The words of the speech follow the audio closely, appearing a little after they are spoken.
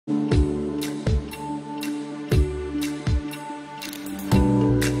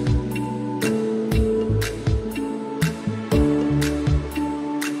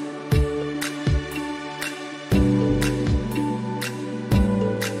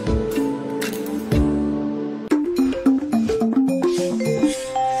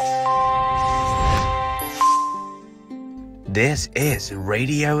This is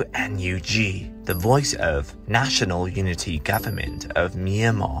Radio NUG, the voice of National Unity Government of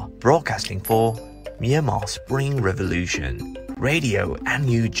Myanmar, broadcasting for Myanmar Spring Revolution. Radio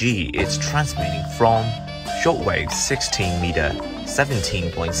NUG is transmitting from shortwave 16 meter,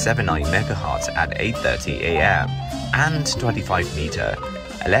 17.79 MHz at 8:30 AM and 25 meter,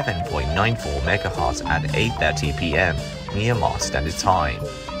 11.94 MHz at 8:30 PM Myanmar Standard Time.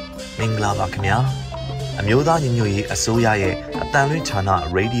 မင်္ဂလာပါခင်ဗျာအမျိုးသားညီညွတ်ရေးအစိုးရရဲ့အတန်လွင့်ဌာန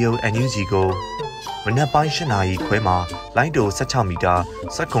Radio NUG ကိုမနက်ပိုင်း8 နာရီခွဲမှာလိုင်းတို16မီတာ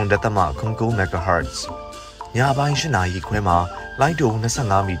7.9 MHz ညပိုင်း8 နာရီခွဲမှာလိုင်းတို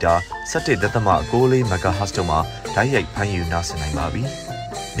25မီတာ17.6 MHz တို့မှာဓာတ်ရိုက်ဖမ်းယူနိုင်နိုင်ပါပြီ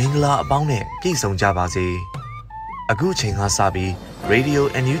မင်္ဂလာအပေါင်းနဲ့ပြည့်စုံကြပါစေအခုချိန်ကစပြီး Radio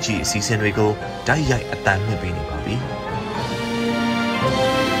NUG အစီအစဉ်တွေကိုဓာတ်ရိုက်အတန်လွှင့်ပေးနေပါပြီ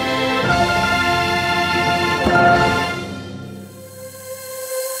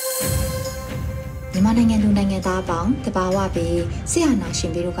မြန်မာနိုင်ငံလူနိုင်ငံသားအပေါင်းတဘာဝပေးဆရာနာရှ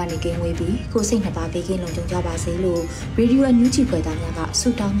င်ပြီးတို့ကနေကင်းဝေးပြီးကိုစိတ်နှစ်ပါးပေးကင်းလုံခြုံကြပါစေလို့ရေဒီယိုအန်ယူဂျီဖွယ်သားများကဆု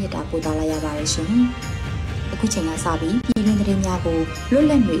တောင်းမြတ်တာပို့သလာရပါတယ်ရှင်။အခုချိန်ကစပြီးပြည်တွင်းသတင်းများကိုလွတ်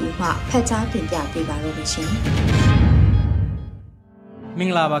လပ်နေဦးမှဖတ်ကြားတင်ပြပေးပါတော့ရှင်။မ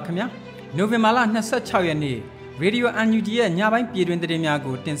င်္ဂလာပါခင်ဗျာ။နိုဝင်ဘာလ26ရက်နေ့ရေဒီယိုအန်ယူဂျီရဲ့ညပိုင်းပြည်တွင်းသတင်းများ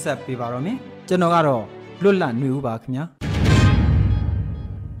ကိုတင်ဆက်ပေးပါတော့မယ်။ကျွန်တော်ကတော့လွတ်လပ်နေဦးပါခင်ဗျာ။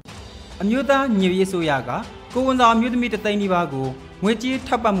အမျိုးသားညီညွတ်ရေးဆိုရကကိုဝန်ဆောင်အမျိုးသမီးတသိန်းနီးပါးကိုငွေကြေး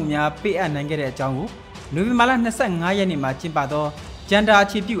ထောက်ပံ့မှုများပေးအပ်နိုင်ခဲ့တဲ့အကြောင်းကိုနိုဝင်ဘာလ25ရက်နေ့မှာကျင်းပသောဂျန်ဒါအ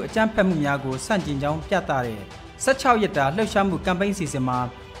ခြေပြုအကြမ်းဖက်မှုများကိုစန့်ကျင်ကြောင်းပြသတဲ့16ရက်တာလှုပ်ရှားမှုကမ်ပိန်းစီစဉ်မှာ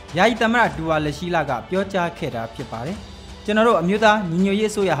ယာယီသမ္မတဒူဝါလက်ရှိလာကပြောကြားခဲ့တာဖြစ်ပါတယ်။ကျွန်တော်တို့အမျိုးသားညီညွတ်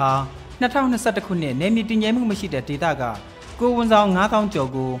ရေးဆိုရဟာ2021ခုနှစ်နယ်မြေတည်ငြိမ်မှုမရှိတဲ့ဒေသကကိုဝန်ဆောင်9000ကျော်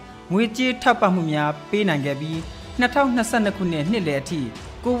ကိုငွေကြေးထောက်ပံ့မှုများပေးနိုင်ခဲ့ပြီး2022ခုနှစ်နှစ်လယ်အထိ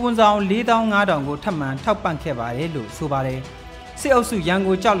ကိုဝန်ဆောင်4500ကိုထပ်မံထောက်ပံ့ခဲ့ပါတယ်လို့ဆိုပါတယ်စစ်အုပ်စုရန်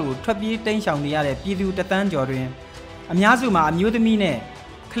ကိုကြောက်လို့ထွက်ပြေးတိမ်းရှောင်နေရတဲ့ပြည်သူတသန်းကျော်တွင်အများစုမှာအမျိုးသမီးနဲ့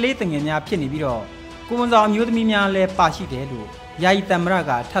ကလေးငယ်များဖြစ်နေပြီးတော့ကိုဝန်ဆောင်အမျိုးသမီးများလည်းပါရှိတယ်လို့ယာယီသမ္မတ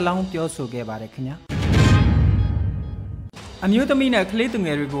ကထပ်လောင်းပြောဆိုခဲ့ပါတယ်ခင်ဗျာအမျိုးသမီးနဲ့ကလေးင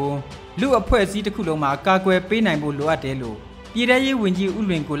ယ်တွေကိုလူအဖွဲ့အစည်းတစ်ခုလုံးမှာကာကွယ်ပေးနိုင်ဖို့လိုအပ်တယ်လို့ပြည်ထရေးဝန်ကြီးဦး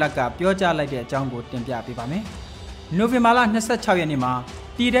လွင်ကိုလတ်ကပြောကြားလိုက်တဲ့အကြောင်းကိုတင်ပြပေးပါမယ်နိုဝင်ဘာလ26ရက်နေ့မှာ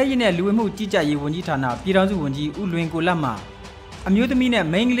ပြည်ထရေးနဲ့လူဝင်မှုကြီးကြပ်ရေးဝန်ကြီးဌာနပြည်ထောင်စုဝန်ကြီးဦးလွင်ကိုလတ်မှအမျိုးသမီးနဲ့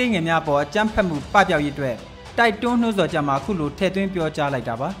မိန်းကလေးငယ်များပေါ်အကြမ်းဖက်မှုပပျောက်ရေးအတွက်တိုက်တွန်းနှိုးဆော်ကြမှာခုလိုထည့်သွင်းပြောကြားလိုက်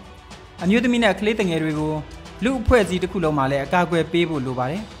တာပါအမျိုးသမီးနဲ့ကလေးငယ်တွေကိုလူအဖွဲ့အစည်းတစ်ခုလုံးမှာလည်းအကာအကွယ်ပေးဖို့လိုပါ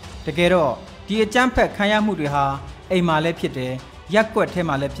တယ်တကယ်တော့ဒီအကြမ်းဖက်ခံရမှုတွေဟာအိမ်မှာလည်းဖြစ်တယ်ရက်ကွက်ထဲ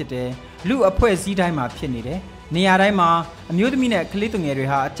မှာလည်းဖြစ်တယ်လူအဖွဲ့အစည်းတိုင်းမှာဖြစ်နေတယ်နေရာတိုင်းမှာအမျိုးသမီးနဲ့ကလေးငယ်တွေ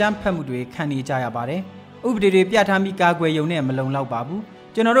ဟာအကြမ်းဖက်မှုတွေခံနေကြရပါတယ်ဥပဒေတွေပြဋ္ဌာန်းပြီးကာကွယ်ရုံနဲ့မလုံလောက်ပါဘူး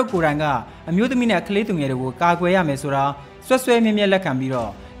ကျွန်တော်တို့ကိုယ်တိုင်ကအမျိုးသမီးနဲ့ကလေးငယ်တွေကိုကာကွယ်ရမယ်ဆိုတာဆွဆွဲမြဲမြဲလက်ခံပြီး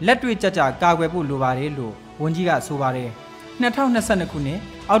တော့လက်တွေ့ကြကြကာကွယ်ဖို့လိုပါတယ်လို့ဝန်ကြီးကဆိုပါတယ်2022ခုနှစ်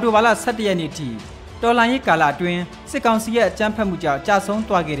အောက်တိုဘာလ17ရက်နေ့ထိတော်လှန်ရေးကာလအတွင်းစစ်ကောင်စီရဲ့အကြမ်းဖက်မှုကြောင့်ကြာဆုံး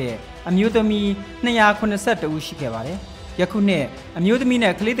သွားခဲ့တဲ့အမျိုးသမီး282ဦးရှိခဲ့ပါတယ်ယခုနှစ်အမျိုးသမီး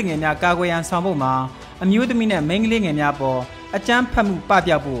နဲ့ကလေးငယ်များကာကွယ်ရန်ဆောင်ဖို့မှာအမျိုးသမီးနဲ့မိန်းကလေးငယ်များပေါ်အကြမ်းဖက်မှုပ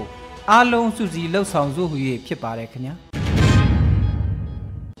ပျောက်ဖို့အားလုံးစုစည်းလှုပ်ဆောင်စုဟူ၍ဖြစ်ပါတယ်ခင်ဗျာ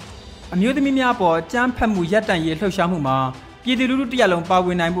အမျိုးသမီးများပေါ်အကြမ်းဖက်မှုရပ်တန့်ရေးလှုပ်ရှားမှုမှာပြည်သူလူထုတရက်လုံးပါဝ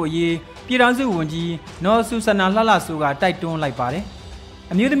င်နိုင်ဖို့အရေးပြည်ထောင်စုဝန်ကြီးနော်ဆူဆနာလှလှဆိုကတိုက်တွန်းလိုက်ပါတယ်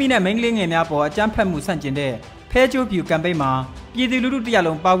အမျိုးသမီးနဲ့မိန်းကလေးငယ်များပေါ်အကြမ်းဖက်မှုဆန့်ကျင်တဲ့ဖဲချိုးပြူကမ်ပိန်းမှာပြည်သူလူထုတရက်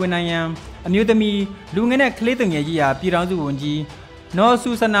လုံးပါဝင်နိုင်ရန်အမျိုးသမီးလူငယ်နဲ့ကလေးငယ်ကြီးရာပြည်ထောင်စုဝန်ကြီးနော်ဆူ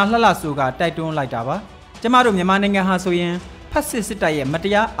ဆနာလှလှဆိုကတိုက်တွန်းလိုက်တာပါကျမတို့မြန်မာနိုင်ငံဟာဆိုရင်ဖက်စစ်စစ်တပ်ရဲ့မတ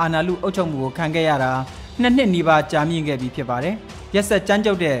ရားအာဏာလုအုပ်ချုပ်မှုကိုခံခဲ့ရတာ2 နှစ်နီးပါးကြာမြင့်ခဲ့ပြီဖြစ်ပါတယ်ရက်ဆက်ကြမ်း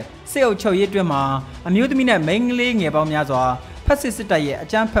ကြုတ်တဲ့စစ်အုပ်ချုပ်ရေးအတွင်းမှာအမျိုးသမီးနဲ့မိန်းကလေးငယ်ပေါင်းများစွာဖက်စစ်စစ်တပ်ရဲ့အ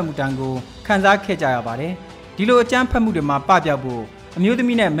ကြမ်းဖက်မှုတန်းကိုခံစားခဲ့ကြရပါတယ်ဒီလိုအကြမ်းဖက်မှုတွေမှာပပျောက်ဖို့အမျိုးသ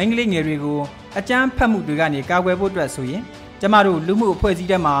မီးနဲ့မိန်းကလေးငယ်တွေကိုအကြမ်းဖက်မှုတွေကနေကာကွယ်ဖို့အတွက်ဆိုရင်ကျမတို့လူမှုအဖွဲ့အစည်း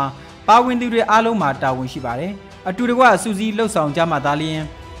တွေမှာပါဝင်သူတွေအားလုံးမှာတာဝန်ရှိပါတယ်အတူတကွအစူးစီးလှုပ်ဆောင်ကြမှာသာလျှင်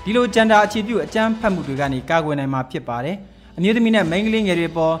ဒီလိုဂျန်ဒါအခြေပြုအကြမ်းဖက်မှုတွေကနေကာကွယ်နိုင်မှာဖြစ်ပါတယ်အမျိုးသမီးနဲ့မိန်းကလေးငယ်တွေ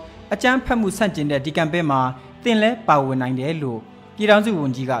ပေါ်အကြမ်းဖက်မှုဆန့်ကျင်တဲ့ဒီကမ်ပိန်းမှာသင်လဲပါဝင်နိုင်တယ်လို့ပြည်ထောင်စုဝ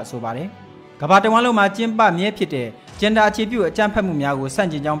န်ကြီးကဆိုပါတယ်ကမ္ဘာတဝန်းလုံးမှာကျင်းပမြဲဖြစ်တဲ့ဂျန်ဒါအခြေပြုအကြမ်းဖက်မှုများကိုဆန့်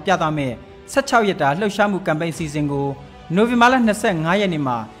ကျင်ကြောင်းပြသမဲ့16ရက်တာလှုပ်ရှားမှုကမ်ပိန်းစီစဉ်ကိုနိုဝင်ဘာလ25ရက်နေ့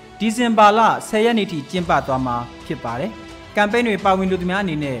မှဒီဇင်ဘာလ10ရက်နေ့ထိကျင်းပသွားမှာဖြစ်ပါတယ်ကမ်ပိန်းတွေပါဝင်လူသူများအ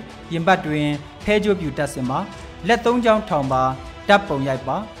နေနဲ့ရင်ဘတ်တွင်ဖဲကြိုးပြူတက်စင်ပါလက်သုံးချောင်းထောင်ပါဓာတ်ပုံရိုက်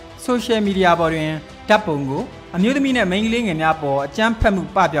ပါဆိုရှယ်မီဒီယာပေါ်တွင်ဓာတ်ပုံကိုအမျိုးသမီးနဲ့မိန်းကလေးငယ်များပေါ်အကြမ်းဖက်မှု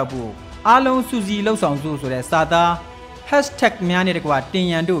ပပျောက်ဖို့အားလုံးစုစည်းလှုပ်ဆောင်စုဆိုတဲ့စာသား hashtag များနဲ့တကွာတင်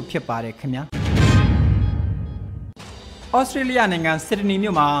ရန်တို့ဖြစ်ပါတယ်ခင်ဗျာဩစတြေးလျနိုင်ငံဆစ်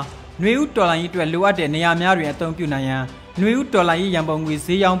ဒနီမြို့မှာနွေဦးတော်လိုင်းရေးအတွက်လိုအပ်တဲ့နေရာများတွင်အသုံးပြုနိုင်ရန်နွေဦးတော်လိုင်းရေးရန်ပုံငွေ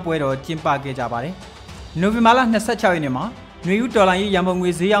ဈေးရောင်းပွဲတော်ကျင်းပခဲ့ကြပါတယ်နိုဝင်ဘာလ26ရက်နေ့မှာနွေဦးတော်လိုင်းရေးရန်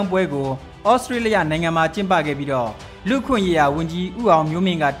ပုံငွေဈေးရောင်းပွဲကိုဩစတြေးလျနိုင်ငံမှာကျင်းပခဲ့ပြီးတော့လူခွင့်ရေးရာဝန်ကြီးဦးအောင်မျိုးမ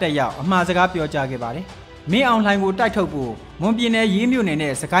င်းကတက်ရောက်အမှားစကားပြောကြားခဲ့ပါတယ်မင်းအောင်လှိုင်ကိုတိုက်ထုတ်ဖို့မွန်ပြည်နယ်ရေးမြို့နယ်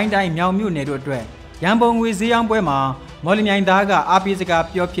နဲ့စကိုင်းတိုင်းမြောင်မြို့နယ်တို့အတွက်ရန်ပုံငွေဈေးရောင်းပွဲမှာမော်လမြိုင်သားကအားပေးစကား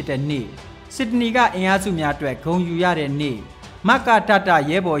ပြောဖြစ်တဲ့နေ့စစ်ဒနီကအင်အားစုများအတွက်ဂုဏ်ယူရတဲ့နေ့မကတ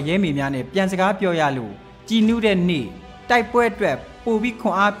တရဲဘော်ရဲမေများနဲ့ပြန်စကားပြောရလို့ကြည်နူးတဲ့နေ့တိုက်ပွဲအတွက်ပိုပြီးခွ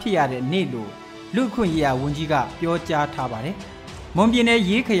န်အားဖြစ်ရတဲ့နေ့လို့လူခွင့်ရေးရာဝန်ကြီးကပြောကြားထားပါတယ်မွန်ပြည်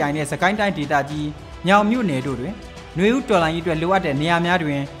နယ်ရေးခရိုင်နဲ့စကိုင်းတိုင်းဒေသကြီးမြောင်မြို့နယ်တို့တွင်နွေဦးတော်လိုင်းရေးအတွက်လိုအပ်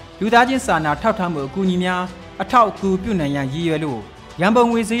တဲ့နေရာများတွင်လူသားချင်းစာနာထောက်ထားမှုအကူအညီများအထောက်အကူပြုနိုင်ရန်ရည်ရွယ်လို့ရန်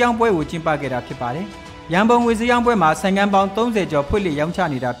ပုံငွေဈေးရောင်းပွဲကိုကျင်းပခဲ့တာဖြစ်ပါတယ်ရန်ပုံငွေဈေးရောင်းပွဲမှာဆိုင်ငံပေါင်း30ကျော်ဖွင့်လှစ်ရောင်းချ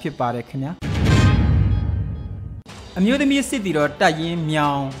နေတာဖြစ်ပါတယ်ခင်ဗျာအမျိုးသမီးစစ်တီတော်တပ်ရ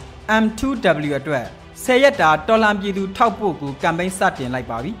င်းမြောင် M2W အတွက်10ရက်တာတော်လန်ပြည်သူထောက်ပို့ကူကမ်ပိန်းစတင်လိုက်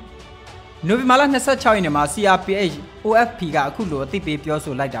ပါပြီနိုဝင်ဘာလ26ရက်နေ့မှာ CRPH OFP ကအခုလိုအသိ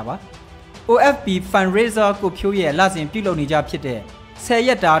ပေးပြောဆိုလိုက်တာပါ OFP Fundraiser ကိုဖြိုးရဲ့လစဉ်ပြုလုပ်နေကြဖြစ်တဲ့10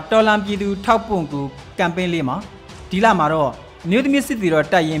ရက်တာတော်လန်ပြည်သူထောက်ပို့ကူကမ်ပိန်းလေးမှာဒီလမှာတော့အမျိုးသမီးစစ်တီတော်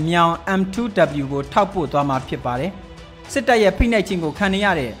တပ်ရင်းမြောင် M2W ကိုထောက်ပို့သွားမှာဖြစ်ပါတယ်စစ်တပ်ရဲ့ဖိနှိပ်ခြင်းကိုခံနေ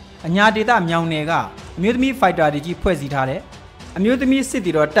ရတဲ့အညာဒေသမြောင်နယ်ကအမျိုးသမီးဖိုက်တာတွေကြီးဖွဲ့စည်းထားတဲ့အမျိုးသမီး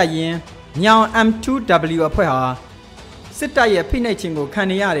စစ်တီတော်တပ်ရင်းမြောင် M2W အဖွဲ့ဟာစစ်တပ်ရဲ့ဖိနှိပ်ခြင်း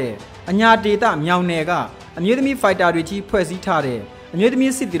ကိုခံနေရတဲ့အညာဒေသမြောင်နယ်ကအမျိုးသမီးဖိုက်တာတွေကြီးဖွဲ့စည်းထားတဲ့အမျိုးသ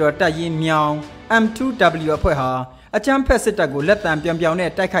မီးစစ်တီတော်တပ်ရင်းမြောင် M2W အဖွဲ့ဟာအကြမ်းဖက်စစ်တပ်ကိုလက်တံပြောင်ပြောင်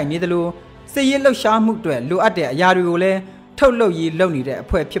နဲ့တိုက်ခိုက်နေသလိုစစ်ရေးလှုပ်ရှားမှုတွေလိုအပ်တဲ့အရာတွေကိုလည်းထုတ်လုပ်ရေးလုပ်နေတဲ့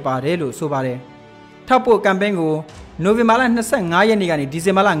အဖွဲ့ဖြစ်ပါတယ်လို့ဆိုပါတယ်ထောက်ပို့ကမ်ပိန်းကိုနိုဝင်ဘာလ25ရက်နေ့ကနေဒီဇ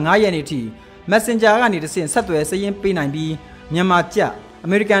င်ဘာလ9ရက်နေ့ထိ Messenger ကနေတဆင့်ဆက်သွယ်စာရင်းပေးနိုင်ပြီးမြန်မာကျပ်အ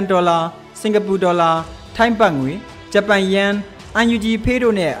မေရိကန်ဒေါ်လာစင်ကာပူဒေါ်လာထိုင်းဘတ်ငွေဂျပန်ယန် NUG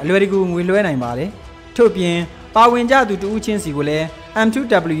ဖေးတို့နဲ့အလွယ်တကူငွေလွှဲနိုင်ပါတယ်ထို့ပြင်ပါဝင်ကြသူတဦးချင်းစီကိုလည်း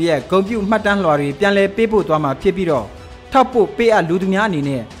M2W ရဲ့ဂုဏ်ပြုမှတ်တမ်းလွှာတွေပြန်လည်ပေးပို့သွားမှာဖြစ်ပြီးတော့ထောက်ပို့ပေးအပ်လူသူများအနေ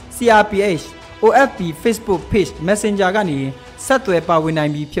နဲ့ CRPH OFP Facebook Page Messenger ကနေဆက်သွယ်ပါဝင်နို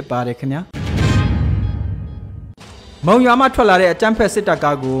င်ပြီဖြစ်ပါတယ်ခင်ဗျာမုံရွာမှထွက်လာတဲ့အကြမ်းဖက်စစ်တပ်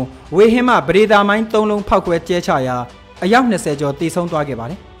ကားကိုဝေဟင်းမှပရိဒါမိုင်း3လုံးဖောက်ခွဲကျဲချရာအယောက်20ကျော်တေဆုံးသွားခဲ့ပါ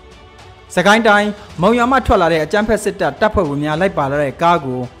တယ်။စကိုင်းတိုင်းမုံရွာမှထွက်လာတဲ့အကြမ်းဖက်စစ်တပ်တပ်ဖွဲ့ဝင်များလိုက်ပါလာတဲ့ကား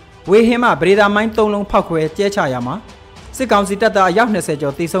ကိုဝေဟင်းမှပရိဒါမိုင်း3လုံးဖောက်ခွဲကျဲချရာမှာစစ်ကောင်စီတပ်သားအယောက်20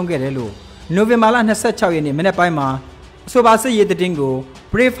ကျော်တေဆုံးခဲ့တယ်လို့နိုဝင်ဘာလ26ရက်နေ့မနေ့ပိုင်းမှာအဆိုပါစစ်ရေးတည်င်းကို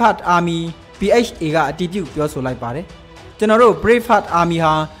Brave Heart Army BHA ကအတည်ပြုပြောဆိုလိုက်ပါတယ်။ကျွန်တော်တို့ Brave Heart Army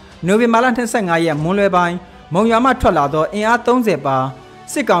ဟာနိုဝင်ဘာလ25ရက်မွန်းလွဲပိုင်းမုံရွာမှထွက်လာသောအင်အား30ပါ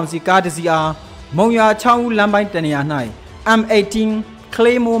စစ်ကောင်စီကားတစ်စီးအားမုံရွာချောင်းဦးလမ်းပိုင်းတနေရာ၌ M18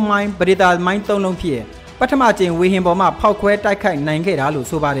 Claymore Mine ပရိဒါမိုင်း3လုံးဖြင့်ပထမကျင်းဝေဟင်ပေါ်မှဖောက်ခွဲတိုက်ခိုက်နိုင်ခဲ့တာလို့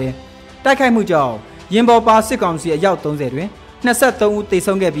ဆိုပါတယ်။တိုက်ခိုက်မှုကြောင့်ရင်ပေါ်ပါစစ်ကောင်စီအယောက်30တွင်23ဦးသေ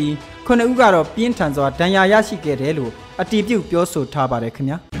ဆုံးခဲ့ပြီး9ဦးကတော့ပြင်းထန်စွာဒဏ်ရာရရှိခဲ့တယ်လို့အတည်ပြုပြောဆိုထားပါတယ်ခင်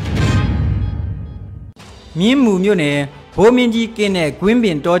ဗျာ။မြင်းမူမြို့နယ်ဘိုးမင်းကြီးကင်းတဲ့ဂွင်းပ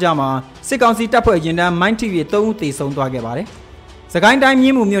င်တောကြမှာစစ်ကောင်စီတပ်ဖွဲ့ရင်တန်းမိုင်းထိ၍3ဦးသေဆုံးသွားခဲ့ပါတယ်။စကိုင်းတို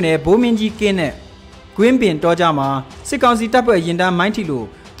င်းမြင်းမူမြို့နယ်ဘိုးမင်းကြီးကင်းတဲ့ဂွင်းပင်တောကြမှာစစ်ကောင်စီတပ်ဖွဲ့ရင်တန်းမိုင်းထိလို့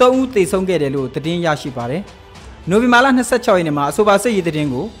3ဦးသေဆုံးခဲ့တယ်လို့သတင်းရရှိပါတယ်။နိုဝင်ဘာလ26ရက်နေ့မှာအဆိုပါစစ်ရေးသတင်း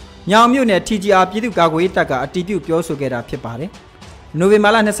ကိုညောင်မြို့နယ် TGR ပြည်သူ့ကာကွယ်ရေးတပ်ကအတည်ပြုပြောဆိုခဲ့တာဖြစ်ပါတယ်။နိုဝင်ဘာ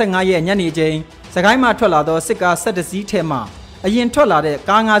လ25ရက်ညနေချိန်စကိုင်းမှာထွက်လာသောစစ်ကား17စီးထဲမှအရင်ထွက်လာတဲ့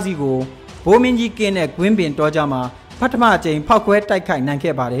ကား5စီးကိုဘိုးမင်းကြီးကင်းတဲ့ဂွင်းပင်တောကြမှာပထမအကြိမ်ဖောက်ခွဲတိုက်ခိုက်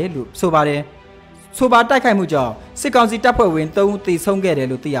နိုင်ခဲ့ပါတယ်လို့ဆိုပါတယ်။ဆိုပါတိုက်ခိုက်မှုကြောင့်စစ်ကောင်စီတပ်ဖွဲ့ဝင်3ဦးသေဆုံးခဲ့တယ်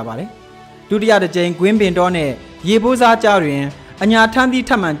လို့သိရပါတယ်။ဒုတိယတစ်ကြိမ်ဂွင်းပင်တောနဲ့ရေပိုးစားကြားတွင်အညာထမ်းသီး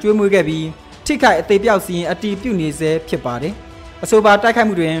ထပ်မံကျွေးမွေးခဲ့ပြီးထိခိုက်အသေးပြောက်စီရင်အတီးပြုတ်နေစေဖြစ်ပါတယ်။အဆိုပါတိုက်ခိုက်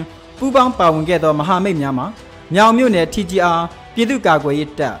မှုတွင်ပူးပေါင်းပါဝင်ခဲ့သောမဟာမိတ်များမှာမြောင်မြို့နယ် TGR ပြည်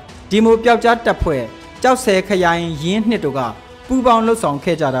သူ့ကာကွယ်ရေးတပ်ဒီမိုပျောက်ကြားတပ်ဖွဲ့ကြောက်ဆယ်ခရိုင်ရင်းနှစ်တို့ကပူးပေါင်းလှုပ်ဆောင်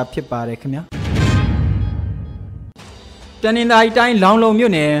ခဲ့ကြတာဖြစ်ပါတယ်ခင်ဗျာတနင်္သာရီတိုင်းလောင်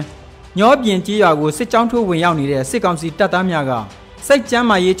လုံမြို့နယ်ညောပြင်ကြီးရွာကိုစစ်ကြောင်းထိုးဝင်ရောက်နေတဲ့စစ်ကောင်စီတပ်သားများကစိတ်ကြ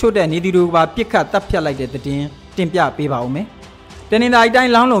မ်းမာရေးချို့တဲ့နေသူတို့ကပါပြစ်ခတ်တပ်ဖြတ်လိုက်တဲ့တဲ့တင်ပြပေးပါဦးမယ်တနင်္သာရီတိုင်း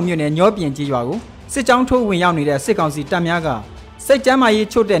လောင်လုံမြို့နယ်ညောပြင်ကြီးရွာကိုစစ်ကြောင်းထိုးဝင်ရောက်နေတဲ့စစ်ကောင်စီတပ်များကစိတ်ကြမ်းမာရေး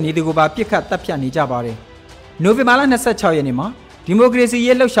ချို့တဲ့နေသူကိုပါပြစ်ခတ်တပ်ဖြတ်နေကြပါတယ်နိုဝင်ဘာလ26ရက်နေ့မှာဒီမို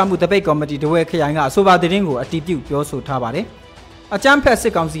ကရေစီရေးလှုပ်ရှားမှုတပိတ်ကော်မတီတဝဲခရိုင်ကအဆိုပါသတင်းကိုအတည်ပြုပြောဆိုထားပါတယ်အကြမ်းဖက်စ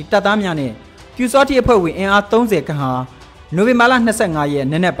စ်ကောင်စီတပ်သားများနဲ့ပြူစောတိအဖွဲ့ဝင်အင်အား30ခန့်ဟာနိုဝင်ဘာလ25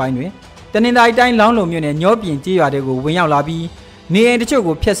ရက်နေ့နက်ပိုင်းတွင် တနင်္သာရီတိုင်းလောင်းလုံမြို့နယ်ညောပြင်ကျေးရွာတွေကိုဝင်ရောက်လာပြီးနေအိမ်တချို့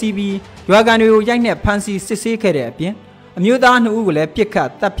ကိုဖျက်ဆီးပြီးရွာကန်တွေကိုရိုက်နှက်ဖမ်းဆီးစစ်ဆေးခဲ့တဲ့အပြင်အမျိုးသား2ဦးကိုလည်းပြစ်ခတ်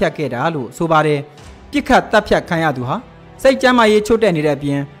တပ်ဖြတ်ခဲ့တာလို့ဆိုပါတယ်ပြစ်ခတ်တပ်ဖြတ်ခံရသူဟာစိတ်ကျမ်းမာရေးချို့တဲ့နေတဲ့အပြ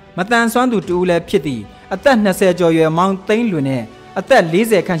င်မတန်ဆွမ်းသူ2ဦးလည်းဖြစ်သည့်အသက်20ကျော်ရွယ်မောင်သိန်းလွင်နဲ့အသက်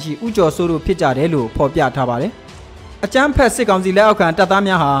40ခန့်ရှိဦးကျော်စိုးတို့ဖြစ်ကြတယ်လို့ဖော်ပြထားပါတယ်အကြမ်းဖက်စစ်ကောင်စီလက်အောက်ခံတပ်သား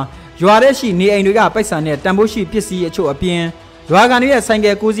များဟာရွာထဲရှိနေအိမ်တွေကပိုက်ဆံနဲ့တန်ဖိုးရှိပစ္စည်းအချို့အပြင်ရွာကန်တွေရဲ့ဆိုင်က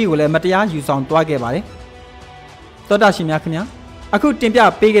ယ်9စီးကိုလည်းမတရားယူဆောင်သွားခဲ့ပါတယ်သောတာရှင်များခင်ဗျာအခုတင်ပြ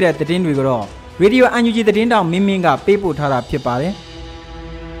ပေးခဲ့တဲ့သတင်းတွေကိုတော့ရေဒီယို NUG သတင်းတောင်မင်းမင်းကပေးပို့ထားတာဖြစ်ပါတယ်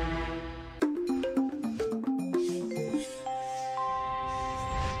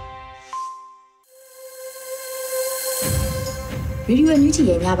ရေဒီယို NUG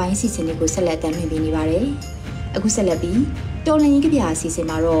ရဲ့ညပိုင်းအစီအစဉ်လေးကိုဆက်လက်တင်ပြနေပါတယ်အခုဆက်လက်ပြီးတော်လန်ရင်ကဗျာအစီအစဉ်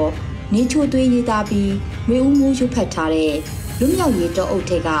မှာတော့နေချိုသွေးရေးသားပြီးမေဦးမိုးရုပ်ဖတ်ထားတဲ့လူမြောက်ရေးတောအုပ်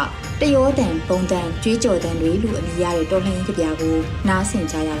ထက်ကတရောတန်ပုံတန်ကြွေးကြော်တန်တွေလို့အမည်ရတဲ့တော်လန်ရင်ကဗျာကိုနားဆင်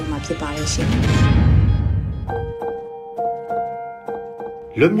ကြရတော့မှာဖြစ်ပါရဲ့ရှင်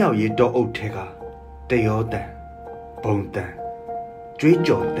လူမြောက်ရေးတောအုပ်ထက်ကတရောတန်ပုံတန်ကြွေး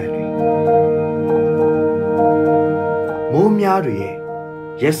ကြော်တန်တွေမိုးများတွေရဲ့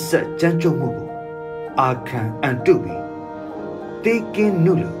ရက်ဆက်ကြမ်းကြုတ်မှုကိုအာခံအန်တုပြီးတေးကင်း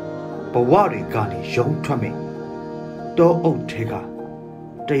နုလို့ဘဝတွေကနေရုံထွက်မိတောအုပ်ထဲက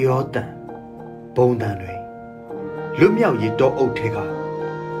တရောတန်ဘုံတန်တွေလွတ်မြောက်ရေးတောအုပ်ထဲက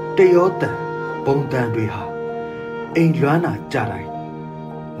တရောတန်ဘုံတန်တွေဟာအိမ်လွမ်းနာကြတိုင်း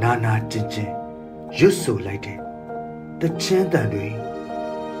နာနာကျင်ကျင်ရွတ်ဆိုလိုက်တဲ့တချင်းတန်တွေ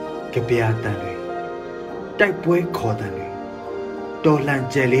ကြပြားတန်တွေတိုက်ပွဲခေါ်တန်တွေတော်လှန်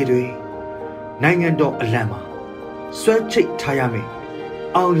ကြဲလေးတွေနိုင်ငံတော်အလံမှာဆွဲချိတ်ထားရမယ်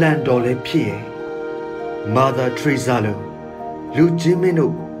အောင်လန်တော်လည်းဖြစ်ရဲ့ Mother Teresa လို့လူကြီးမင်း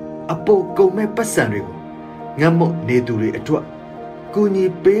တို့အပိုကုန်မဲ့ပတ်စံတွေကိုငတ်မွတ်နေသူတွေအတွက်ကူညီ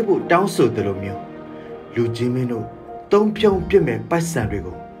ပေးဖို့တောင်းဆိုတယ်လို့မျိုးလူကြီးမင်းတို့သုံးဖြုံပြစ်မဲ့ပတ်စံတွေ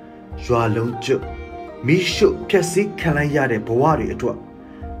ကိုရွာလုံးကျွတ်မိရှုဖြက်စီးခံလိုက်ရတဲ့ဘဝတွေအတွက်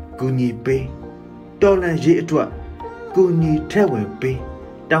ကူညီပေးတော်လန်ရေးအတွက်ကူညီထဲ့ဝင်ပေး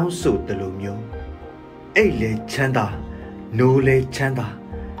တောင်းဆိုတယ်လို့မျိုးအိတ်လေချမ်းသာနိုးလေချမ်းသာ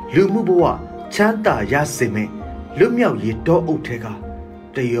လူမှုဘဝချမ်းသာရစေမယ့်လွတ်မြောက်ရေးတောအုပ်ထဲက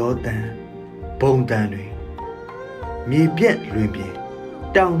တရောတန်ဘုံတန်တွေမြေပြက်လွင်ပြေ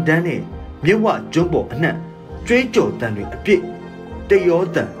တောင်တန်းနဲ့မြစ်ဝကျွန်းပေါ်အနှံ့ကျွေးကြော်တန်တွေအပြည့်တရော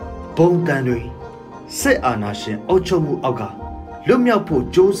တန်ဘုံတန်တွေစစ်အာဏာရှင်အုပ်ချုပ်မှုအောက်ကလွတ်မြောက်ဖို့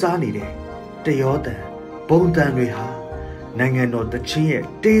ကြိုးစားနေတဲ့တရောတန်ဘုံတန်တွေဟာနိုင်ငံတော်တချင်းရဲ့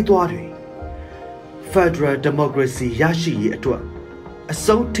တေးသွားတွေ Federal Democracy ရရှိရေးအတွက်အ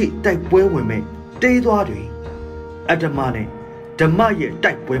ဆုံးထိတိုက်ပွဲဝင်မဲ့တေးသွားတွေအတ္တမနဲ့ဓမ္မရဲ့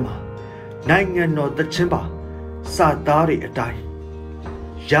တိုက်ပွဲမှာနိုင်ငံတော်တချင်းပါစာသားတွေအတိုင်း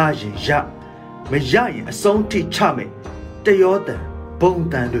ရရင်ရမရရင်အဆုံးထိချမဲ့တရောတန်ဘုံ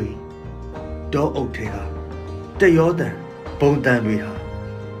တန်တွေတောအုပ်ထဲကတရောတန်ဘုံတန်တွေဟာ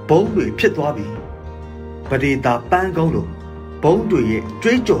ဘုံတွေဖြစ်သွားပြီပဒေတာပန်းကုန်းလိုဘုံတွေရဲ့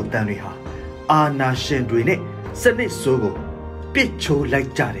ကြွေးကြော်တန်တွေဟာအာနာရှင်တွေနဲ့စနစ်ဆိုးကိုပစ်ချိုးလိုက်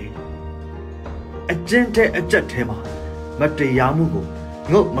ကြတယ်အကျဉ်းတဲ့အကြက်ထဲမှာမတရားမှုကို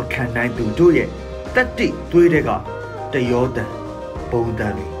ငုတ်မခံနိုင်သူတို့ရဲ့တတ္တိသွေးတွေကတရောတန်ဘုံတ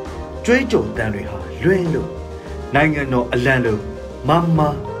န်တွေကြွေးကြော်တန်တွေဟာလွင်လို့နိုင်ငံတော်အလံလို့မမမ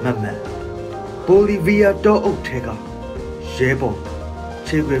မန်ဘိုလီဗီးယားတောအုပ်ထဲကရဲဘော်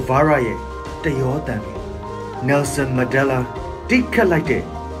ချေဂွေဗာရာရဲ့တရောတန်တွေနယ်ဆန်မန်ဒဲလာတိခတ်လိုက်တဲ့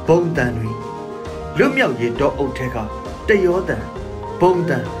ဘုံတန်တွေလွတ်မြောက်ရေးတောအုပ်ထဲကတရောတန်ဘုံ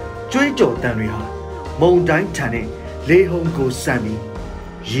တန်ကြွေးကြော်တန်တွေဟာမုံတိုင်းထန်တဲ့လေဟုန်ကိုစံပြီး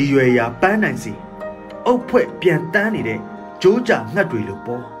ရည်ရွယ်ရာပန်းနိုင်စီအုပ်ဖွဲ့ပြန်တန်းနေတဲ့ကြိုးကြငှက်တွေလို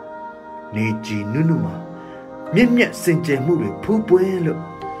ပေါ်နေကြည်နုနုမှာမြင့်မြတ်စင်ကြယ်မှုတွေဖူးပွင့်လို့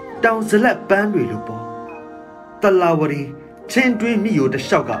တောင်ဇလက်ပန်းတွေလိုပေါ်တလာဝရီချင်းတွင်းမြရိုတ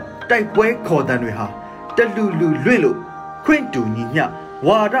လျှောက်ကတိုက်ပွဲခေါ်တန်တွေဟာတလူလူလွင့်လို့ခွင့်တူညီမျှ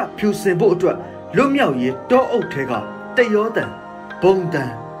ဝါဒဖြူစင်ဖို့အတွက်လွတ်မြောက်ရေးတောအုပ်ထဲကတရောတန်ဘုံတ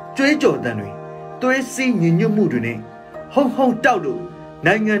န်ကြွေးကြော်တန်တွေသွေးစည်းညီညွတ်မှုတွေနဲ့ဟုံဟုံတောက်လို့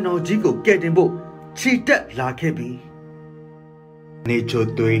နိုင်ငံတော်ကြီးကိုကယ်တင်ဖို့ခြိတက်လာခဲ့ပြီနေချို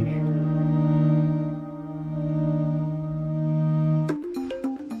သွေးရေ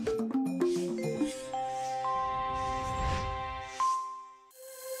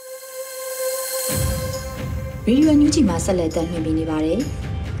ဒီယိုညူဂျီမှာဆက်လက်တင်ပြနေပါတယ်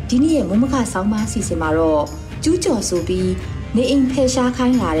ဒီနေ့ရဲ့မုံမခဆောင်းပါးအစီအစဉ်မှာတော့ကျူးကျော်ဆိုပြီး နေအိမ်ဖယ်ရှားခို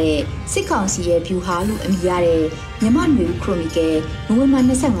င်းလာတဲ့စစ်ကောင်စီရဲ့ဗျူဟာလို့အမည်ရတဲ့မြန်မာ့မျိုးခရိုနီကယ်နိုဝင်ဘာ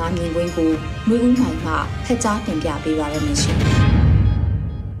25မြင်ကွင်းကိုမျိုးဦးမိုင်မှဖက်ကြားတင်ပြပေးပါရမရှင်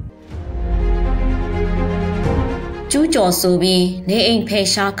ကျူးကျော်ဆိုပြီးနေအိမ်ဖယ်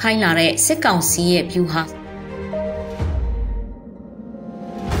ရှားခိုင်းလာတဲ့စစ်ကောင်စီရဲ့ဗျူဟာ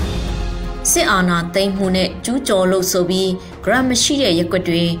စစ်အာဏာသိမ်းမှုနဲ့ကျူးကျော်လို့ဆိုပြီးဂရမ်မရှိတဲ့ရက်ွက်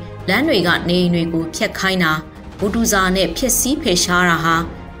တွေလမ်းတွေကနေအိမ်တွေကိုဖျက်ခိုင်းတာဘူဒူဇာနဲ့ဖျက်ဆီးဖယ်ရှားတာဟာ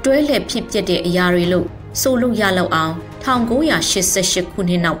တွဲလက်ဖြစ်ပျက်တဲ့အရာတွေလို့ဆိုလို့ရလောက်အောင်1988ခု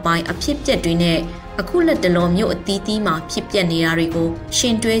နှစ်နောက်ပိုင်းအဖြစ်ပျက်တွေနဲ့အခုလက်တလုံးမြို့အသီးသီးမှာဖြစ်ပျက်နေတာတွေကိုရှ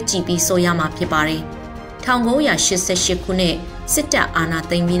င်တွဲကြည့်ပြီးဆိုရမှာဖြစ်ပါတယ်1988ခုနှစ်စစ်တပ်အာဏာ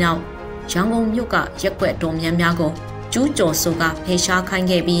သိမ်းပြီးနောက်ရန်ကုန်မြို့ကရက်ွက်တော်များများကိုကျူးကျော်ဆိုကဖယ်ရှားခိုင်း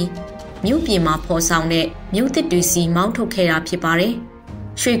ခဲ့ပြီးမြို့ပြည်မှာဖော်ဆောင်တဲ့မြို့သစ်တွေစီမောင်းထုတ်ခဲ့တာဖြစ်ပါတယ်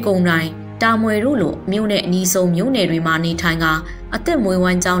ရွှေကုန်းတိုင်းတာမွေတို့လိုမြို့နဲ့အနီးဆုံးမြို့နယ်တွေမှာနေထိုင်ကအသက်မွေးဝ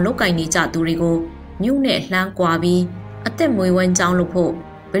မ်းကြောင်းလုပ်ကင်နေကြသူတွေကိုမြို့နဲ့လှမ်းကွာပြီးအသက်မွေးဝမ်းကြောင်းလုပ်ဖို့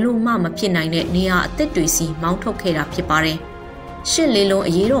ဘယ်လိုမှမဖြစ်နိုင်တဲ့နေရာအသက်တွေစီမောင်းထုတ်ခဲ့တာဖြစ်ပါတယ်ရှစ်လေးလုံး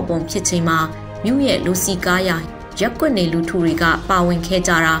အရေးတော်ပုံဖြစ်ချိန်မှာမြို့ရဲ့လူစီကားရရက်ွက်နေလူထုတွေကပါဝင်ခဲ့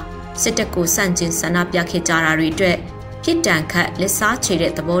ကြတာစစ်တပ်ကိုစန့်ကျင်ဆန္ဒပြခဲ့ကြတာတွေအတွက်ပြစ်ဒဏ်ခတ်လက်စားချေ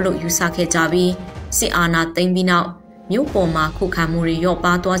တဲ့သဘောလို့ယူဆခဲ့ကြပြီးစစ်အာဏာသိမ်းပြီးနောက်မြို့ပေါ်မှာခုခံမှုတွေရော့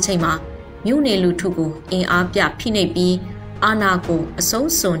ပါသွားချိန်မှာမြို့နယ်လူထုကိုအင်အားပြဖိနှိပ်ပြီးအာဏာကိုအဆုံး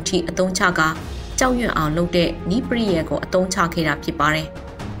စွန်ထိအသုံးချကကြောက်ရွံ့အောင်လုပ်တဲ့နီးပရိယေကိုအသုံးချခဲ့တာဖြစ်ပါတယ်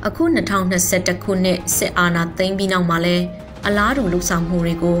။အခု2021ခုနှစ်စစ်အာဏာသိမ်းပြီးနောက်မှာလဲအလားတူလှုပ်ဆောင်မှု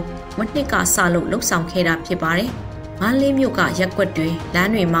တွေကိုမနှစ်ကစလို့လှုပ်ဆောင်ခဲ့တာဖြစ်ပါတယ်။မန္တလေးမြို့ကရက်ွက်တွေလ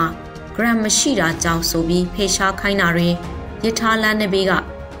မ်းတွေမှာဂရမ်မရှိတာကြောင့်ဆိုပြီးဖေရှားခိုင်းတာတွေရထားလမ်းတွေဘေးက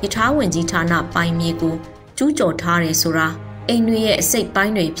ရထားဝင်ကြီးဌာနပိုင်မြေကိုကျူးကျော်ထားတယ်ဆိုတာအိမ်တွေရဲ့အစိတ်ပို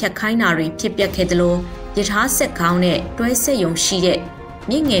င်းတွေဖြတ်ခိုင်းတာတွေဖြစ်ပျက်ခဲ့သလိုရထားဆက်ကောင်းနဲ့တွဲဆက်ယုံရှိတဲ့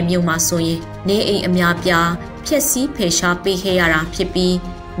မြင့်ငယ်မြို့မှာဆိုရင်နေအိမ်အများပြားဖြက်စီးဖေရှားပေးခဲ့ရတာဖြစ်ပြီး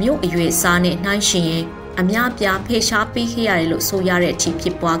မြို့အရွယ်စားနဲ့နှိုင်းယှဉ်ရင်အများပြားဖေရှားပေးခဲ့ရတယ်လို့ဆိုရတဲ့အထိဖြ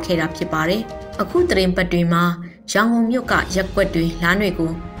စ်ပွားခဲ့တာဖြစ်ပါတယ်။အခုသတင်းပတ်တွေမှာရန်ကုန်မြို့ကရက်ွက်တွေလမ်းတွေ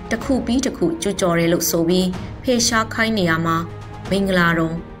ကိုတစ်ခုပြီးတစ်ခုကျူးကျော်တယ်လို့ဆိုပြီးဖေရှားခိုင်းနေရမှာမင်္ဂလာတုံ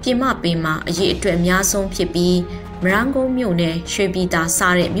ပြင်မပင်မှာအရေးအတွက်အများဆုံးဖြစ်ပြီးမရန်ကုန်မြို့နယ်ရွှေပြည်သာစ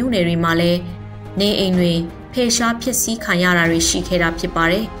တဲ့မြို့နယ်တွေမှာလည်းနေအိမ်တွေဖေရှားဖြစ်စည်းခံရတာတွေရှိခဲ့တာဖြစ်ပါ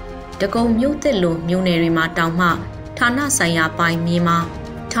တယ်။တကုံမြို့သစ်လိုမြို့နယ်တွေမှာတောင်မှဌာနဆိုင်ရာပိုင်းမြေမှာ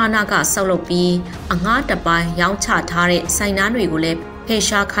ဌာနကဆောက်လုပ်ပြီးအငှားတပိုင်းရောင်းချထားတဲ့ဆိုင်နားတွေကိုလည်းဖေ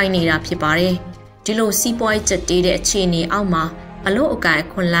ရှားခိုင်းနေတာဖြစ်ပါတယ်။ဒီလိုစီးပွားရေးကျတေးတဲ့အခြေအနေအောက်မှာအလို့အကန့်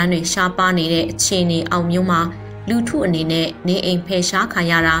ခွန်လန်းတွေရှားပါနေတဲ့အခြေအနေအောက်မျိုးမှာလူထုအနေနဲ့နေအိမ်ဖေရှားခံ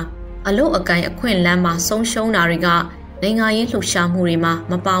ရတာအလို့အကန့်အခွင့်လန်းမှာဆုံးရှုံးတာတွေကနိုင်ငံရေးလှုပ်ရှားမှုတွေမှာ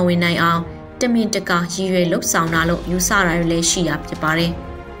မပါဝင်နိုင်အောင်တမင်တကာရည်ရွယ်လှုပ်ဆောင်တာလို့ယူဆတာတွေလည်းရှိတာဖြစ်ပါတယ်။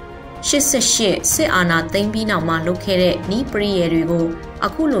88စစ်အာဏာသိမ်းပြီးနောက်မှာလုပ်ခဲ့တဲ့နီးပရိယေတွေကိုအ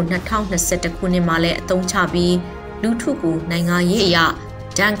ခုလို2021ခုနှစ်မှာလည်းအသုံးချပြီးလူထုကိုနိုင်ငံရေးအရာ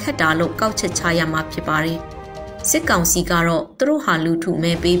ဒဏ်ခတ်တာလို့ကောက်ချက်ချရမှာဖြစ်ပါတယ်။စစ်ကောင်စီကတော့သူတို့ဟာလူထု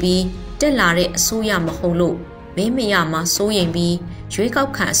မဲပေးပြီးတက်လာတဲ့အစိုးရမဟုတ်လို့မင်းမရမှာစိုးရင်ပြီးရွေးကော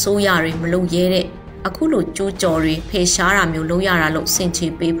က်ခံအစိုးရတွေမလုပ်ရဲတဲ့အခုလိုကြိုးကြော်တွေဖေရှားတာမျိုးလုပ်ရတာလို့ဆင်ခြ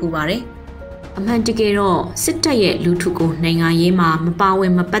င်ပေးဖူးပါတယ်။အမှန်တကယ်တော့စစ်တပ်ရဲ့လူထုကိုနိုင်ငံရေးမှာမပါဝ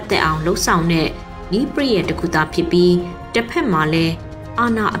င်မပတ်သက်အောင်လှုံ့ဆော်တဲ့နီးပရိယေတခုသာဖြစ်ပြီးတစ်ဖက်မှာလည်းအာ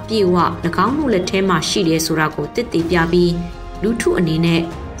ဏာအပြည့်အဝ၎င်းတို့လက်ထဲမှာရှိတယ်ဆိုတာကိုသိသိပြပြီးလူထုအနေနဲ့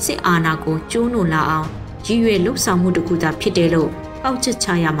စစ်အာဏာကိုကျိုးနွံလာအောင်ရည်ရွယ်လှုံ့ဆော်မှုတခုသာဖြစ်တယ်လို့ပေါက်ချက်ချ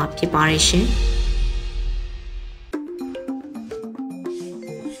ရမှာဖြစ်ပါတယ်ရှင်။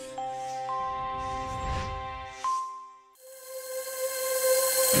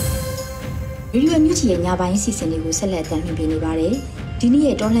ဗီဒီယိုမြူချီရဲ့ညပိုင်းအစီအစဉ်လေးကိုဆက်လက်တင်ပြနေပါတယ်။ဒီနေ့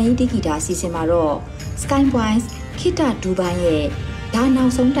ရဲ့တော်လှန်ရေးတိဂီတာအစီအစဉ်မှာတော့ Sky Boys ခိတဒူဘိုင်းရဲ့ဒါနော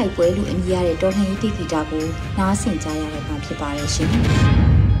က်ဆုံးတိုက်ပွဲလို့အမည်ရတဲ့တော်လှန်ရေးတိဂီတာကိုနားဆင်ကြရတဲ့မှာဖြစ်ပါတယ်ရှင်။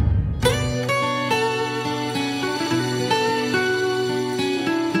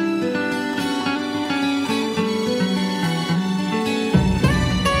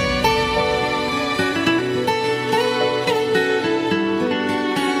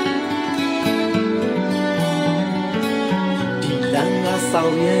ဆော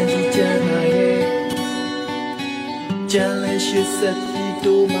င်ရန်ကြီးကြံလာရဲ့ကြံလဲရှိစက်ပြီး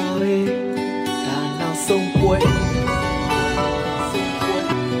တို့မှာပဲဒါနောက်ဆုံးပွဲ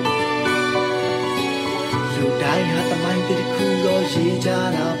လူတိုင်းဟာတမိုင်းတစ်ခုတော့ရေးကြ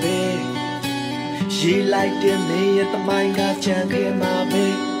တာပဲရေးလိုက်တဲ့နေရတမိုင်းကကြံခဲ့မှာပဲ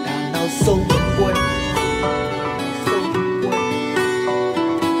ဒါနောက်ဆုံးပွဲ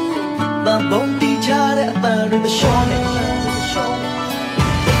The bone teacher at the shore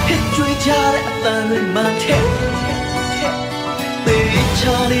家的单位满天，被查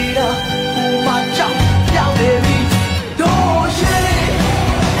理的胡马照耀的你，多谢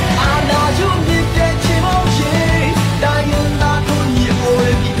阿那就你的期望心，答应那土地我的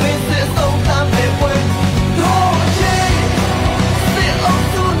比对是送咱玫瑰，多谢是欧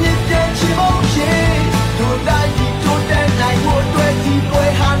洲你的期望心，多带你多带来我对地对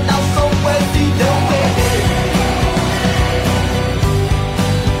喊到送回地的回。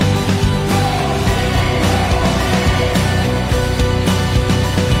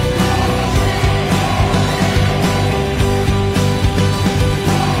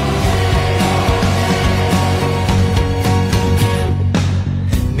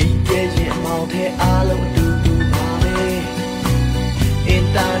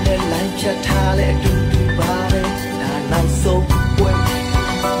ဖြတ်ထားတဲ့အတူတူပါပဲဒါနောက်ဆုံးပွဲ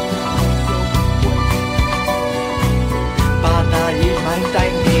ဘာသာရေးမိုင်းတို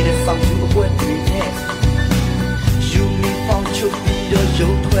င်းနေတဲ့ဆောင်သူအပွဲတွေနဲ့ယူနီဖောင်းချုပ်ပြီးတော့ရု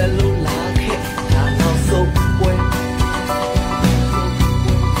ပ်ထွက်လို့လာခဲ့ဒါနောက်ဆုံးပွဲ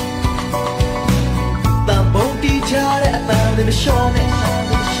တန်ပုံတီးကြတဲ့အပန်းတွေမလျှော့နဲ့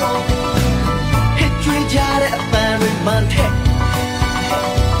ဟစ်ကြွေးကြတဲ့အပန်းတွေမှန်တဲ့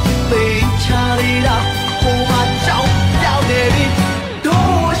被查理的胡马照耀的你，多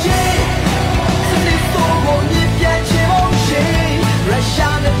谢是你说过一片期望心，软下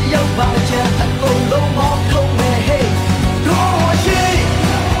的有抱歉，够龙毛头没黑，多谢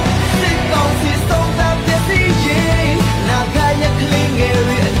是高兴送咱别地形，那个也可以给人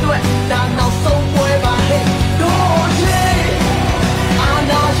对，大脑送回吧嘿，多谢阿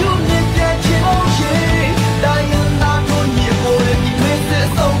那就一片期望心，答应那土地我的比对是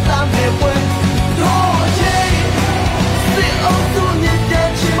送咱。多谢是欧洲你的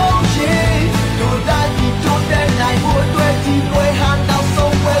期望心，多带你多带来我对地对喊到送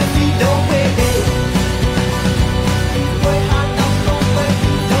回地都会，地对喊到送回地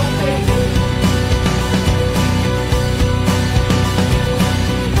都会，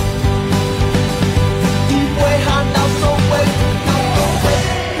地对喊到送回地都会。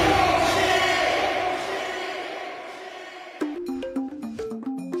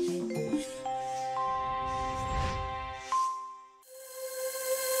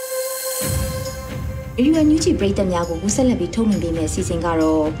ရေဒီယိုNUGပရိသတ်များကိုကူးဆက်လက်ပြီးထုတ်လွှင့်ပေးမယ့်အစီအစဉ်က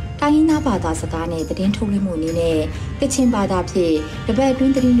တော့တိုင်းရင်းသားဘာသာစကားနဲ့သတင်းထုတ်လွှင့်မှုအနေနဲ့ကချင်ဘာသာဖြင့်တပတ်အတွ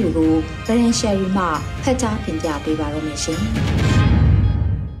င်းသတင်းတွေကိုဗရန်ရှယ်ရီမှဖတ်ကြားတင်ပြပေးပါရမရှင်။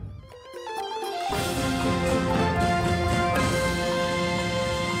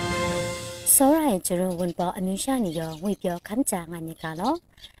စောရိုင်ကျရုံဝန်ပေါ်အမျိုးရှာနေရောငွေပြောခမ်းကြငါနေကနော်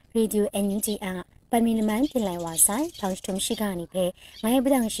ရေဒီယိုNUGအားပမီနမန်ပြင်လိုက်ဝါဆိုင်ထောင်းထုံရှိကနေပဲငါရဲ့ပ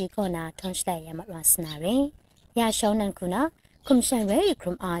ဒံရှိကောနာထွန်စတဲ့ရမတ်ဝါစနာရင်ရရှောင်းနန်ခုနာကွန်ရှင်ရဲခရ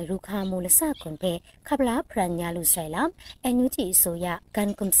မ်အိုင်ရူခါမူလဆကွန်ပဲခပလာဖရန်ညာလူဆိုင်လာNUGအစိုးရက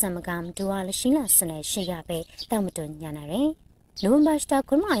န်ကွန်ဆမ်ကမ်ဒူဝါလရှိလာစနေရှိရပဲတောက်မတွညာနာရင်နိုဝင်ဘာစတာ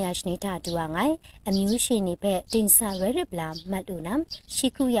ကွန်မာယာရှနေတာဒူဝါငိုင်အမျိုးရှိနေပဲတင်ဆာရဲရပလာမတ်လူနမ်ရှိ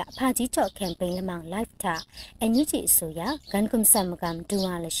ခုရဖာကြီးချော့ကမ်ပိန်းလမောင် live တာNUGအစိုးရကန်ကွန်ဆမ်ကမ်ဒူ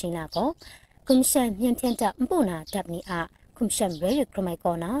ဝါလရှိလာကိုကွန်ရှင်မြန်ဖြန်တာမပူနာတပ်နီအားကွန်ရှင်ရဲခရမိုင်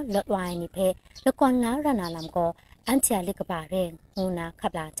ကောနာလော့ဝိုင်းနိဖဲလကွန်လာရနာလမ်ကိုအန်ချာလိကပါရဲငူနာခ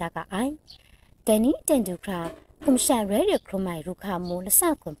ပလာကြကအိုင်တနီတန်ဒူခရာကွန်ရှင်ရဲခရမိုင်ရူခါမူလဆ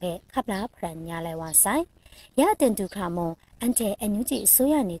ကွန်ဖဲခပလာဖရန်ညာလဲဝါဆိုင်ရတန်ဒူခရာမွန်အန်တဲNUGအ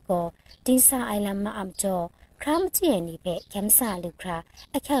စိုးရနေကိုတင်စာအိုင်လမ်မအမ်ကျော်ခရမ်ချီယနိဖဲကမ်ဆာလူခရာ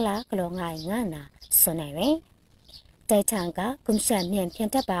အခက်လာကလောငိုင်ငါနာဆွန်နေရဲတိုင်ထန်ကကွန်ရှင်မြန်ဖြ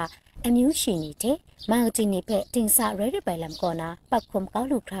န်တပ်ပါအမျိုးရှိနေတဲ့မောင်တီနေဖက်တင်စာရဲရပိုင်လမ်ကောနာပတ်ခုံကောက်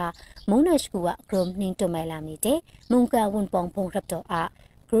လူခါမုံနရှကူကဂရုနင်းတမိုင်လမ်နေတဲ့မုံကဝန်ပောင်ဖုံရပ်တော့အ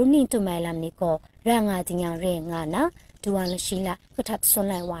ဂရုနင်းတမိုင်လမ်နေကိုရငါတင်ညာရဲငါနာဒူဝါလရှိလာကထပ်ဆွန်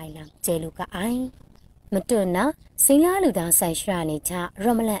လိုက်ဝိုင်လမ်ကျဲလူကအိုင်မတွနာစင်လာလူသားဆိုင်ရှာနေချရ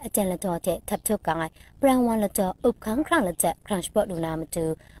မလန်အကျန်လတော်တဲ့ထပ်ထုတ်ကိုင်ပရန်ဝန်လတော်ဥပခန်းခရလက်ချက်ခရန့်ဘော့လူနာမတူ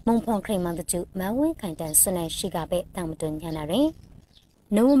မုံဖောင်ခရိမန်တူမဝင်းခိုင်တန်ဆွန်နေရှိကပဲတောင်မတွညာနာရင်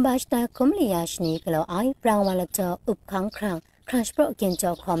နိုဝင်ဘာစတာကွန်မလီယာရှနီကလောအိုင်ပရန်ဝါလတောဥပခန်းခရန်ခရန့်ပရော့ကင်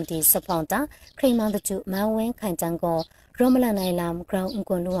ကျော်ကော်မတီစပွန်တာခရိမန်တူမဝင်းခိုင်တန်ကိုရမလန်နိုင်လမ်ဂရောင်းအ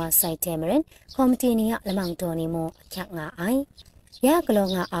ကွန်လူဝါဆိုင်တဲမရင်ကော်မတီနီယလမောင်တော်နီမိုအခက်ငါအိုင်ရကလော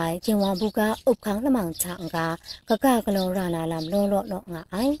ငါအိုင်ကျင်ဝါဘူးကဥပခန်းလမောင်ချန်ကကလောရနာလမ်လောလောလောငါ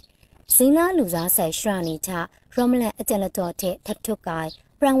အိုင်စင်းလာလူစားဆိုင်ရှရာနီချရမလန်အကျလတော်တဲ့ထပ်ထုတ်ကိုင်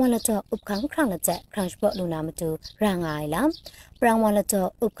ပရန်ဝါလတောဥပခန်းခရန်လက်ချက်ခရန့်ဘော့လူနာမတူရငိုင်လမ်ပရန်ဝါလတော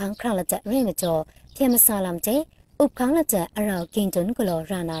ဥပခန်းခရန်လက်ချက်ရဲမကျော်ခေမဆာလမ်ကျဥပခန်းလက်ချက်အရောက်ကင်တွန်ကလော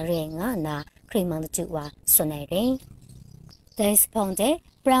ရနာရဲငါနာခရိမန်တူဝါဆွန်နေရင်ဒိုင်စပွန်တဲ့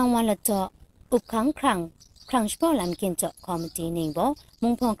ปรางวันละจ่ออุบขังครั้งสปอร์ลำกินจ่อคอมตีนิ่งบ่มุ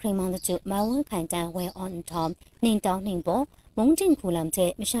งพองครีมังตะจุมาวันขันจางเวออนทอมนิ่งตองนิ่งบ่มงจิงคูลำเจ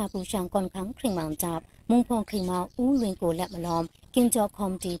ไม่ชาปูช่างก่อนครั้งครีมังจับมุงพองครีมังอู้เวงโกและมาล้อมกินจ่อคอ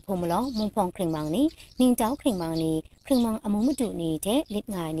มตีพมล้อมุงพองครีมังนี้นิ่งเจ้าครีมังนี้ครีมังอมุมดุนี้เทลิด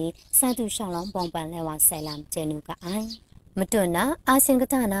งายนี้ซาดูช่างล้อมบองปันและว่าใส่ลำเจนูกะไอมาตุนนะอาเซียนก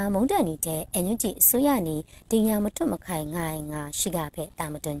ตานามงดานีเจเอ็นยูจีสุยานีดิญามาตุมาไข่ง่ายงาชิกาเพตาม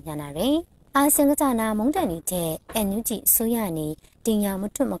มาตุนยานาเรอาเซียนกตานามงดานีเจเอ็นยูจีสุยานีดิญามา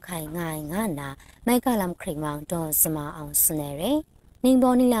ตุมาไข่ง่ายงานาไม่กาลำครีมังดอนสมาเอาสเนเรนิงบอ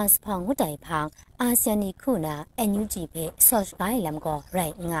นิลาสพองหัวใจพังอาเซียนนี่คู่นะเอ็นยูจีเพซอสไกลำก็ไร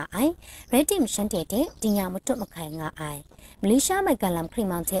งาไอเรติมชันเตเตดิญามาตุมาไข่งาไอมลิชาไม่กาลำครี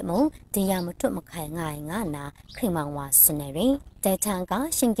มังเทมงดิญามาตุมาไข่ง่ายงานาครีมังวาสเนเรแต่ทางก็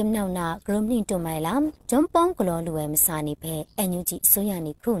ชิงกิมนาวนากรมนิตุไม่ลำจอมป้องกลัวรวยมสานิเพเอ็นยูจีสุยา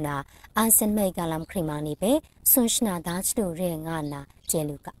นิคู่นะอาเซียนไม่กาลำครีมังนิเพสุนชนาดาชดูเรงานาเจ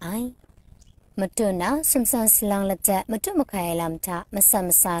ลูกไอมาตุนะสมสันสลังละเจมาตุมาไข่ลำทะมาสัม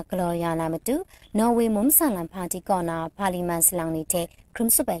สากลัวยานามาตุนอร์เวย์มุมสาลัมพาติกอนาพาลิมันสลังนิเทครุม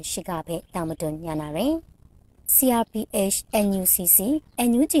สุเปชิกาเพตามมาตุนยานาเรCRPH NUCC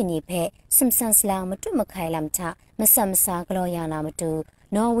NUG นิเพสมสันสลังมาตุมาไข่ลำทะมาสัมสากลัวยานามาตุ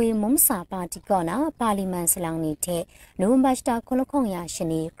นอร์เวย์มุมสาปาติกอนาพาลิมันสลังนิเทโนบัสตาคนละคงยาช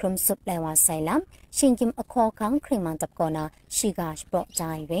นีครุมสุเปเลวาไซลัมชิงกิมอคอคังครีมันตับกอนาชิกาสปรอจ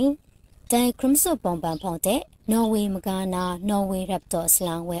ายเรแต่ครุมสุปองบันพองเตนอร์เวย์มกานานอร์เวย์แรปเตอร์ส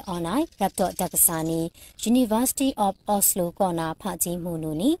ลังเวออนไอแรปเตอร์ดักษานี University of Oslo กอนาพาจีมู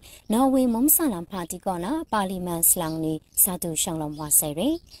นูนีนอร์เวย์มุมสาลัมพาติกอนาปาลิมันสลังนีซาตูช่างลมวาไซเร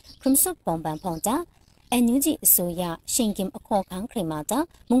ครุมสุปองบันพองตาเอ็นยูจีสุยาชิงกิมอคอคังครีมาตา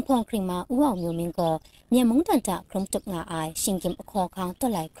มุงพองครีมาอูเอาမျိုးမင်းကိုမြန်မုံတန်တာခရုံတုတ်ငါအိုင်ရှင်ကင်အခေါ်ခေါတွ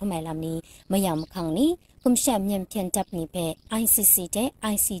က်လိုက်ခမဲလမ်နီမယံမခေါင်နီกุมแชมยังเพียนจับนี่เพ ICC เจ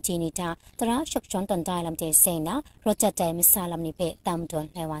ICG นี่ตาตราชกชอนตันได้ลำเจเซนะรถจัดใจมิซาลำนี่เพตามตัว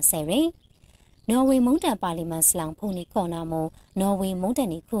ในวันเสรีนอร์เวย์มงแต่ปาลิมันสลังพงนี้ก่อนนาโมนอร์เวย์มงแต่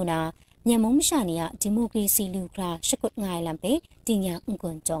นี่คู่นายังมงไม่ชานี่อะดิโมคราซีลูคราชกดง่ายลำเพติญาอุ้งก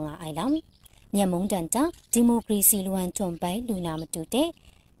วนจงไอลำยังมงดันตาดิโมคราซีล้วนจมไปลูนามาดูเต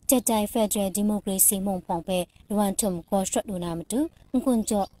จัดใจเฟดเรลดิโมคราซีมงพองเพล้วนจมกอสตลูนามาดูอุ้งกวน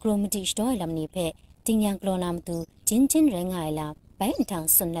จกรมดิสโตยลำนี่เพติญากลอนามตูจินจินแรงไงล่ะไปอันทาง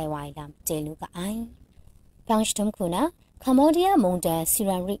สุนไลวายลำเจลูกไอฟังชมคุณนะคาโมเดียมงเดซิ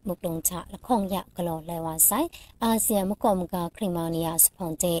ราริมุกลงชะละคงยะกลอไลวาไซอาเซียมกอมกาคริมาเนียสพอ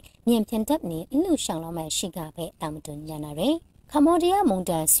งเจเนียมเพียนทับนี้อินุช่างเราแม่ชิกาเพตามตุนยานาเรคาโมเดียมงเ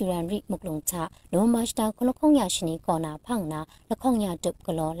ดซิราริมุกลงชะโนมาสตาคละคงยะชนิกอนาพังนาละคงยะตุก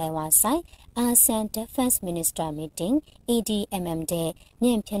ลอไลวาไซASEAN Defense Minister Meeting ADMM တဲ့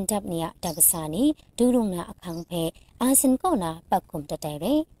ညံဖြန်တပ်နေရတက္ကစာနီဒူလုံနာအခန်းဖဲအာဆန်ကောနာပတ်ကုံတတဲ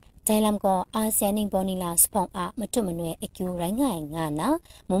ရဲဒိုင်လမ်ကောအာဆီယန်နင်းဘောနီလာစဖောင်းအမတွမနွဲအကျူရိုင်းငိုင်ငါနာ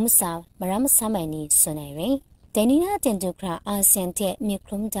မုံမစာမရမဆမိုင်နီဆွနေရဲဒိုင်နီနာတင်ဒုခရာအာဆီယန်တဲ့မြေခ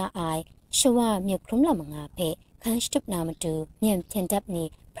ရုံဒါအိုင်ရှဝမြေခရုံလမငါဖဲခန်းစတပ်နာမတူညံဖြန်တပ်နေ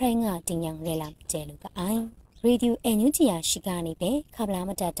ဖရိုင်းငါတင်ညံရဲလာကျဲလူကအိုင်ရေဒီယိုအန်ယူဂျီယာရှိကနေပဲခပလာမ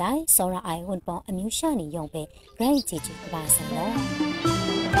တတ်တိုင်းစောရအိုင်ဝန်ပေါအမျိုးရှာနေရုံပဲရိုက်ကြည့်ကြည့်ပါစံတော့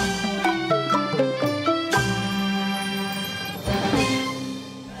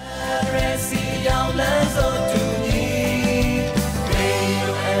ရေစီယောင်လန်းစိုးတူညီရေဒီ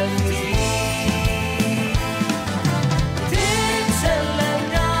ယိုအန်ယူဂျီဒီချက်လက်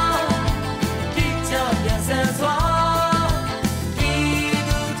များဒီကြောင့်ပြန်ဆန်စွာ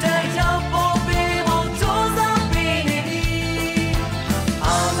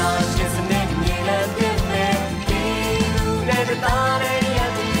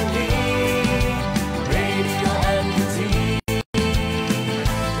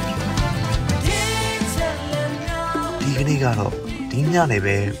ဒီကတော့ဒီညနေ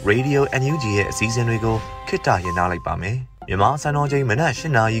ပဲ Radio NUG ရဲ့အစည်းအဝေးတွေကိုခਿੱတရရလိုက်ပါမယ်။မြန်မာစံတော်ချိန်မနက်၈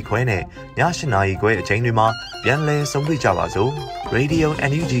နာရီခွဲနဲ့ည၈နာရီခွဲအချိန်တွေမှာပြန်လည်ဆုံတွေ့ကြပါစို့။ Radio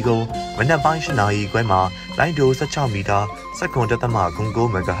NUG ကိုမနက်ပိုင်း၈နာရီခွဲမှာလိုင်းဒို16မီတာ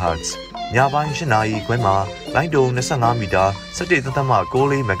7.9 MHz ညပိုင်း၈နာရီခွဲမှာလိုင်းဒို25မီတာ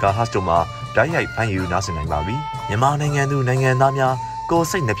17.6 MHz တို့မှာဓာတ်ရိုက်ဖမ်းယူနားဆင်နိုင်ပါပြီ။မြန်မာနိုင်ငံသူနိုင်ငံသားများကိုယ်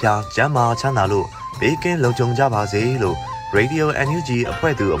စိတ်နှပြကျန်းမာချမ်းသာလို့ဘေးကင်းလုံခြုံကြပါစေလို့ Radio NUG အ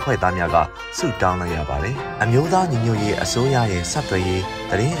ဖွဲ့သူအဖွဲ့သားများကဆုတောင်းလိုက်ရပါတယ်။အမျိုးသားညီညွတ်ရေးအစိုးရရဲ့စက်သွယ်ရေး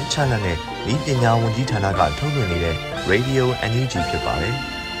သတင်းအချက်အလက်နဲ့ဤပညာဝန်ကြီးဌာနကထုတ်လွှင့်နေတဲ့ Radio NUG ဖြစ်ပါတယ်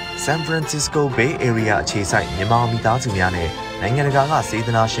။ San Francisco Bay Area အခြေစိုက်မြန်မာမိသားစုများနဲ့နိုင်ငံတကာကစေတ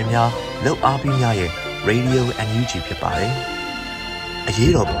နာရှင်များလှုပ်အားပေးများရဲ့ Radio NUG ဖြစ်ပါတယ်။ အ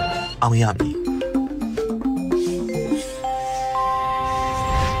ရေးတော်ပုံအောင်ရမည်